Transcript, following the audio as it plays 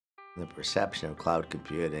The perception of cloud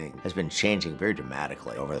computing has been changing very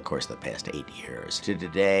dramatically over the course of the past 8 years. To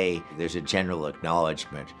today, there's a general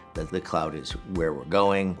acknowledgement that the cloud is where we're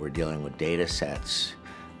going. We're dealing with data sets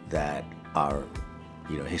that are,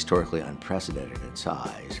 historically unprecedented in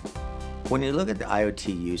size. When you look at the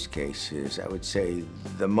IoT use cases, I would say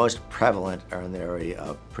the most prevalent are in the area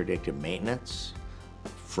of predictive maintenance,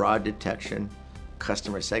 fraud detection,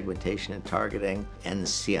 customer segmentation and targeting, and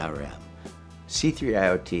CRM. C3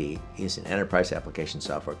 IoT is an enterprise application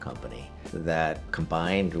software company that,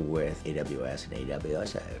 combined with AWS and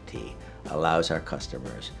AWS IoT, allows our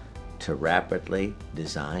customers to rapidly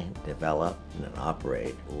design, develop, and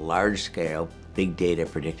operate large-scale big data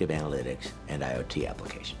predictive analytics and IoT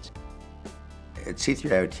applications. At C3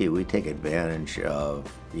 IoT, we take advantage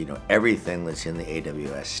of everything that's in the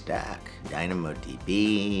AWS stack.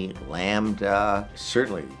 DynamoDB, Lambda,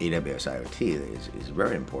 certainly AWS IoT is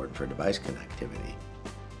very important for device connectivity.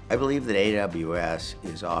 I believe that AWS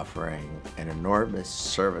is offering an enormous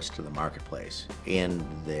service to the marketplace in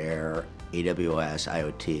their AWS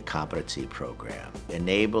IoT Competency program,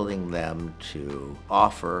 enabling them to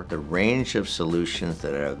offer the range of solutions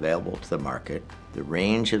that are available to the market, the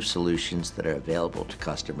range of solutions that are available to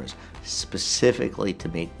customers specifically to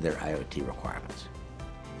meet their IoT requirements.